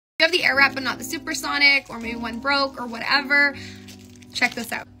you have the Airwrap but not the supersonic, or maybe one broke or whatever, check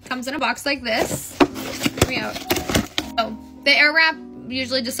this out. Comes in a box like this. Here we go. Oh, the Airwrap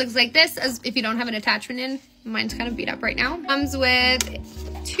usually just looks like this, as if you don't have an attachment in. Mine's kind of beat up right now. Comes with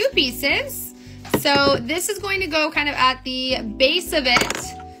 2 pieces. So this is going to go kind of at the base of it.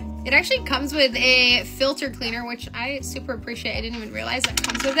 It actually comes with a filter cleaner, which I super appreciate. I didn't even realize that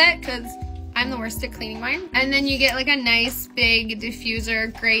comes with it because I'm the worst at cleaning mine. And then you get like a nice big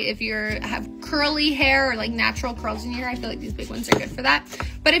diffuser. Great if you have curly hair or like natural curls in your hair. I feel like these big ones are good for that.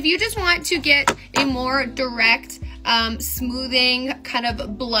 But if you just want to get a more direct smoothing kind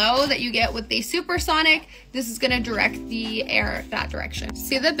of blow that you get with the supersonic, this is going to direct the air that direction.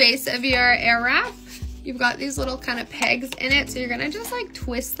 See the base of your Airwrap? You've got these little kind of pegs in it, so you're going to just like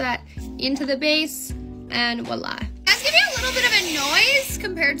twist that into the base, and voila. That's giving a little bit of a noise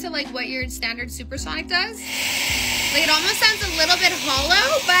compared to like what your standard supersonic does. Like it almost sounds a little bit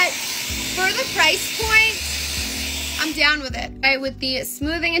hollow, but for the price point, I'm down with it. Right, with the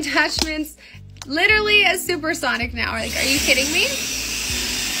smoothing attachments, literally a supersonic now. Like, are you kidding me?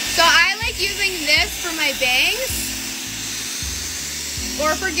 So I like using this for my bangs,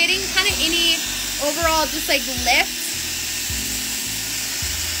 or for getting kind of any overall just like lift.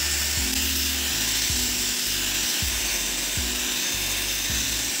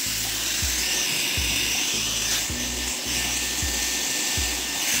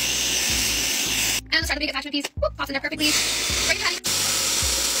 And start the big attachment piece. Whoop, pops in there perfectly. Right hand.